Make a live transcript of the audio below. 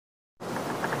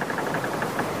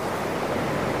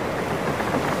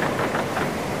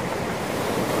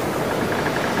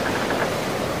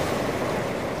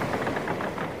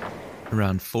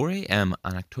Around 4 a.m.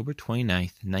 on October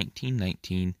 29th,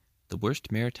 1919, the worst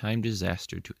maritime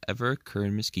disaster to ever occur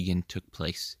in Muskegon took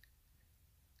place.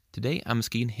 Today on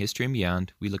Muskegon History and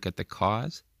Beyond, we look at the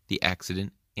cause, the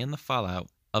accident, and the fallout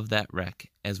of that wreck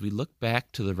as we look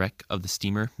back to the wreck of the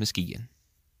steamer Muskegon.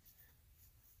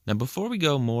 Now, before we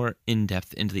go more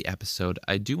in-depth into the episode,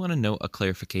 I do want to note a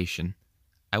clarification.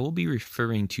 I will be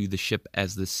referring to the ship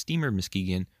as the steamer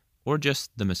Muskegon, or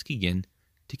just the Muskegon,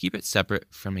 to keep it separate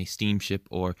from a steamship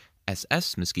or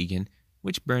SS Muskegon,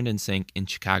 which burned and sank in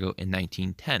Chicago in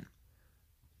 1910.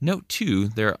 Note too,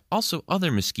 there are also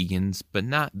other Muskegons, but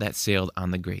not that sailed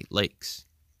on the Great Lakes.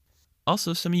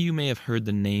 Also, some of you may have heard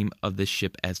the name of this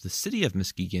ship as the City of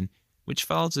Muskegon, which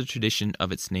follows the tradition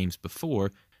of its names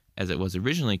before, as it was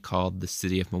originally called the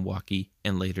City of Milwaukee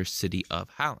and later City of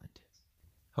Holland.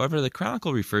 However, the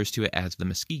Chronicle refers to it as the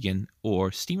Muskegon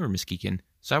or Steamer Muskegon,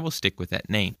 so I will stick with that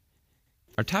name.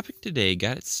 Our topic today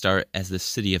got its start as the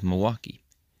City of Milwaukee.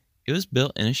 It was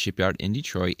built in a shipyard in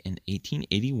Detroit in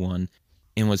 1881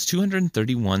 and was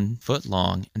 231 foot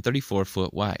long and 34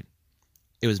 foot wide.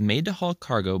 It was made to haul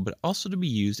cargo, but also to be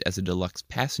used as a deluxe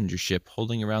passenger ship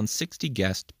holding around 60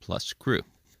 guests plus crew.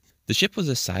 The ship was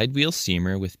a side-wheel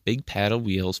steamer with big paddle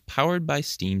wheels powered by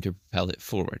steam to propel it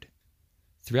forward.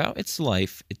 Throughout its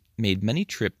life, it made many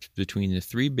trips between the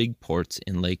three big ports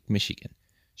in Lake Michigan: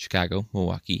 Chicago,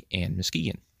 Milwaukee, and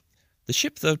Muskegon. The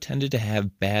ship, though, tended to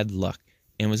have bad luck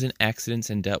and was in accidents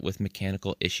and dealt with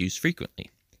mechanical issues frequently.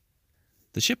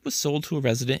 The ship was sold to a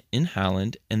resident in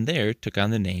Holland and there took on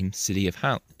the name City of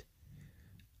Holland.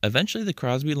 Eventually, the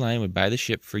Crosby Line would buy the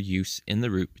ship for use in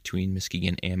the route between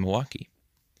Muskegon and Milwaukee.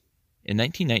 In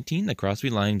 1919, the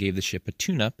Crosby Line gave the ship a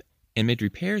tune-up and made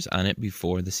repairs on it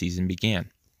before the season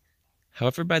began.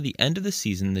 However, by the end of the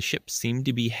season, the ship seemed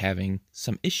to be having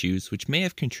some issues which may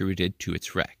have contributed to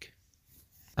its wreck.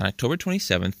 On October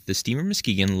 27th, the steamer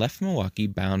Muskegon left Milwaukee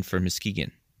bound for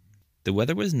Muskegon. The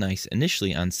weather was nice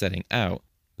initially on setting out,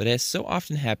 but as so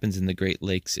often happens in the Great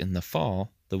Lakes in the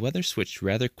fall, the weather switched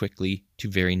rather quickly to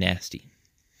very nasty.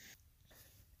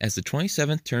 As the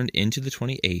 27th turned into the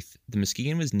 28th, the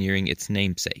Muskegon was nearing its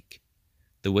namesake.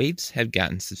 The waves had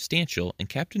gotten substantial, and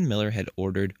Captain Miller had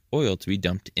ordered oil to be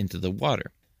dumped into the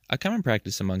water, a common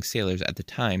practice among sailors at the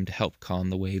time to help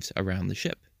calm the waves around the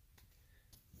ship.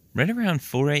 Right around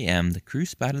 4 a.m., the crew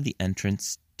spotted the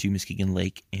entrance to Muskegon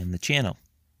Lake and the channel.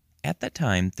 At that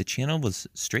time, the channel was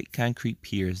straight concrete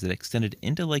piers that extended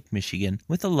into Lake Michigan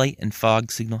with a light and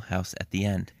fog signal house at the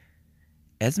end.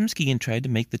 As the Muskegon tried to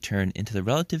make the turn into the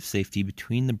relative safety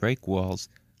between the break walls,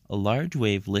 a large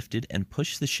wave lifted and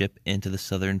pushed the ship into the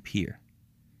southern pier.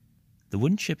 The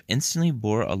wooden ship instantly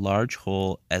bore a large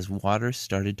hole as water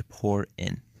started to pour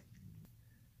in.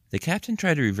 The captain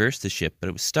tried to reverse the ship, but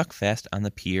it was stuck fast on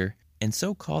the pier and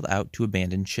so called out to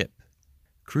abandon ship.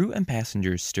 Crew and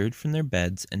passengers stirred from their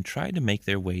beds and tried to make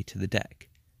their way to the deck.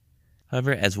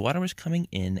 However, as water was coming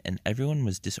in and everyone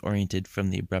was disoriented from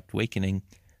the abrupt awakening,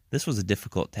 this was a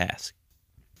difficult task.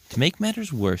 To make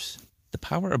matters worse, the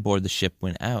power aboard the ship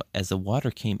went out as the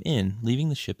water came in, leaving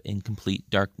the ship in complete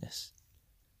darkness.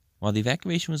 While the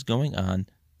evacuation was going on,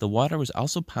 the water was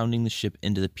also pounding the ship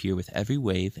into the pier with every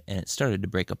wave, and it started to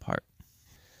break apart.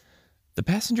 The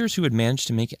passengers who had managed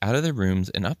to make it out of their rooms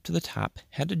and up to the top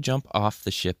had to jump off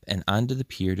the ship and onto the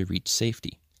pier to reach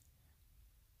safety.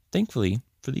 Thankfully,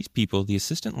 for these people, the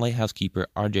assistant lighthouse keeper,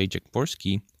 R.J.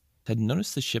 Jackborski, had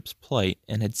noticed the ship's plight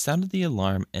and had sounded the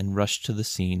alarm and rushed to the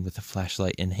scene with a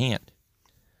flashlight in hand.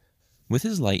 With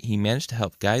his light, he managed to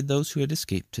help guide those who had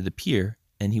escaped to the pier,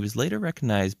 and he was later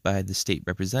recognized by the state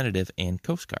representative and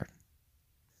Coast Guard.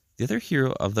 The other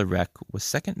hero of the wreck was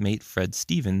second mate Fred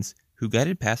Stevens, who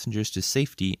guided passengers to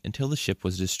safety until the ship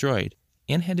was destroyed,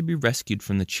 and had to be rescued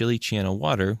from the chilly channel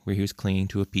water where he was clinging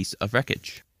to a piece of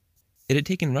wreckage. It had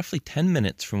taken roughly 10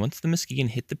 minutes from once the Muskegon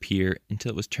hit the pier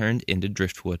until it was turned into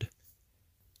driftwood.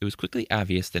 It was quickly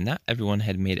obvious that not everyone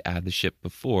had made it out of the ship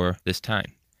before this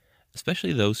time,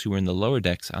 especially those who were in the lower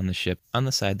decks on the ship on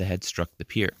the side that had struck the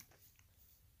pier.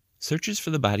 Searches for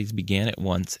the bodies began at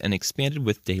once and expanded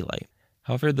with daylight.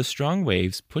 However, the strong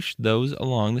waves pushed those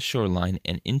along the shoreline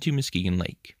and into Muskegon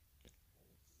Lake.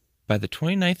 By the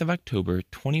 29th of October,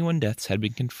 21 deaths had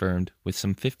been confirmed with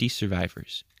some 50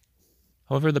 survivors.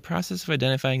 However, the process of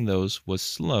identifying those was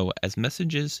slow as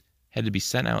messages had to be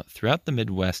sent out throughout the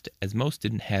Midwest as most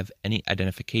didn't have any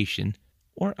identification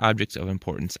or objects of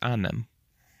importance on them.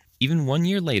 Even 1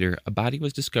 year later, a body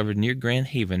was discovered near Grand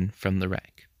Haven from the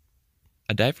wreck.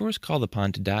 A diver was called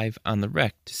upon to dive on the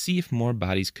wreck to see if more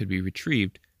bodies could be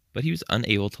retrieved, but he was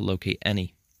unable to locate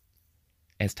any.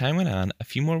 As time went on, a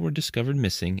few more were discovered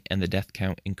missing and the death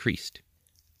count increased.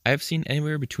 I have seen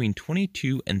anywhere between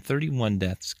 22 and 31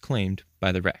 deaths claimed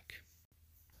by the wreck.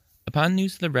 Upon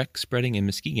news of the wreck spreading in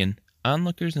Muskegon,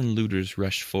 onlookers and looters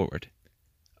rushed forward.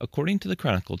 According to the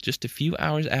Chronicle, just a few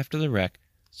hours after the wreck,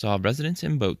 saw residents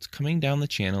in boats coming down the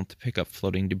channel to pick up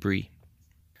floating debris.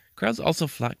 Crowds also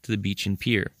flocked to the beach and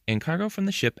pier, and cargo from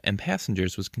the ship and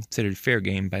passengers was considered fair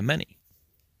game by many.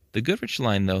 The Goodrich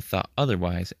Line, though, thought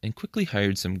otherwise and quickly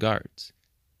hired some guards.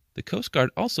 The Coast Guard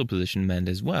also positioned men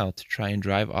as well to try and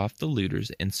drive off the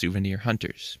looters and souvenir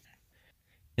hunters.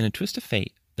 In a twist of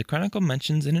fate, the Chronicle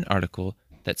mentions in an article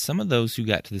that some of those who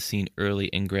got to the scene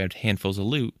early and grabbed handfuls of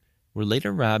loot were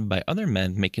later robbed by other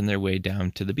men making their way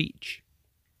down to the beach.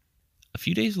 A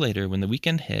few days later, when the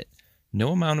weekend hit,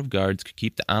 no amount of guards could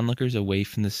keep the onlookers away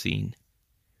from the scene.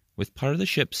 With part of the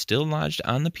ship still lodged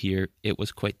on the pier, it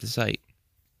was quite the sight.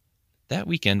 That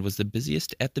weekend was the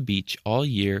busiest at the beach all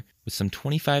year, with some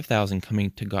 25,000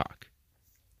 coming to gawk.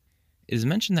 It is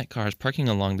mentioned that cars parking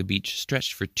along the beach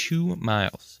stretched for 2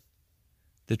 miles.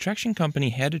 The attraction company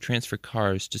had to transfer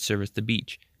cars to service the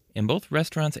beach, and both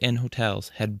restaurants and hotels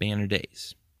had banner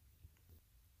days.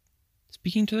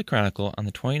 Speaking to the Chronicle on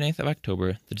the 29th of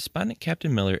October, the despondent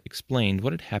Captain Miller explained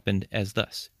what had happened as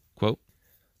thus, quote,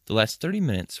 "The last 30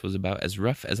 minutes was about as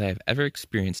rough as I have ever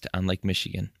experienced on Lake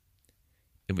Michigan.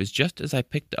 It was just as I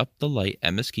picked up the light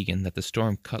at Muskegon that the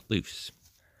storm cut loose.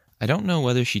 I don't know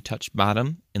whether she touched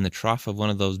bottom in the trough of one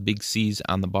of those big seas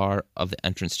on the bar of the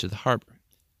entrance to the harbor.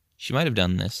 She might have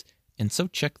done this, and so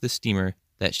checked the steamer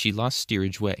that she lost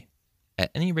steerage way.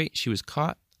 At any rate, she was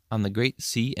caught on the great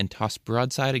sea and tossed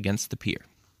broadside against the pier."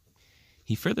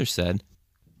 He further said,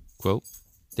 quote,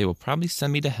 "They will probably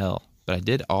send me to hell, but I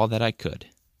did all that I could."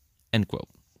 End quote.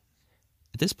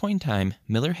 At this point in time,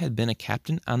 Miller had been a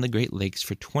captain on the Great Lakes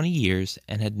for 20 years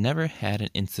and had never had an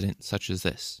incident such as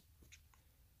this.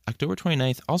 October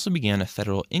 29th also began a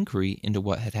federal inquiry into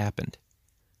what had happened.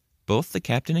 Both the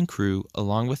captain and crew,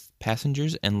 along with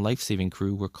passengers and life-saving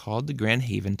crew, were called to Grand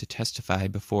Haven to testify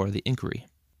before the inquiry.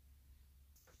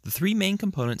 The 3 main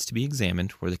components to be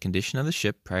examined were the condition of the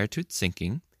ship prior to its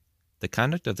sinking, the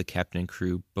conduct of the captain and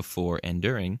crew before and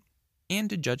during, and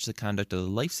to judge the conduct of the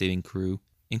life-saving crew,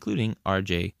 including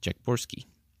R.J. Jackborski.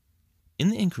 In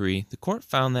the inquiry, the court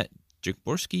found that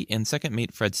Jackborski and second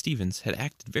mate Fred Stevens had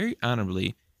acted very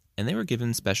honorably, and they were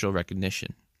given special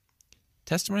recognition.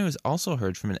 Testimony was also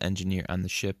heard from an engineer on the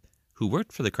ship who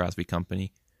worked for the Crosby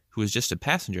Company, who was just a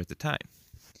passenger at the time.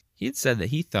 He had said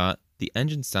that he thought the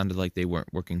engines sounded like they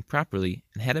weren't working properly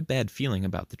and had a bad feeling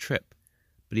about the trip,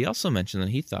 but he also mentioned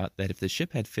that he thought that if the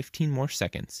ship had 15 more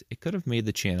seconds, it could have made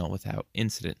the channel without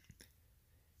incident.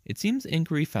 It seems the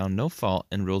inquiry found no fault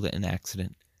and ruled it an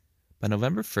accident. By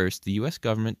November 1st, the U.S.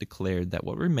 government declared that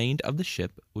what remained of the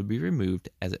ship would be removed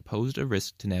as it posed a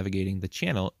risk to navigating the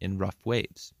channel in rough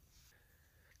waves.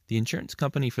 The insurance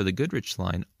company for the Goodrich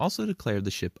Line also declared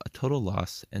the ship a total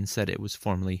loss and said it was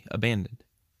formally abandoned.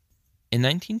 In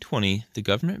 1920, the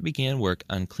government began work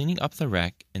on cleaning up the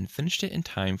wreck and finished it in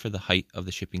time for the height of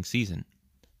the shipping season.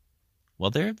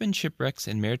 While there have been shipwrecks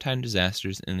and maritime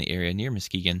disasters in the area near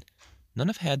Muskegon, none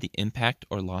have had the impact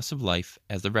or loss of life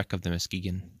as the wreck of the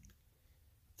Muskegon.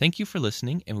 Thank you for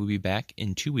listening, and we'll be back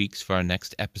in 2 weeks for our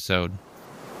next episode.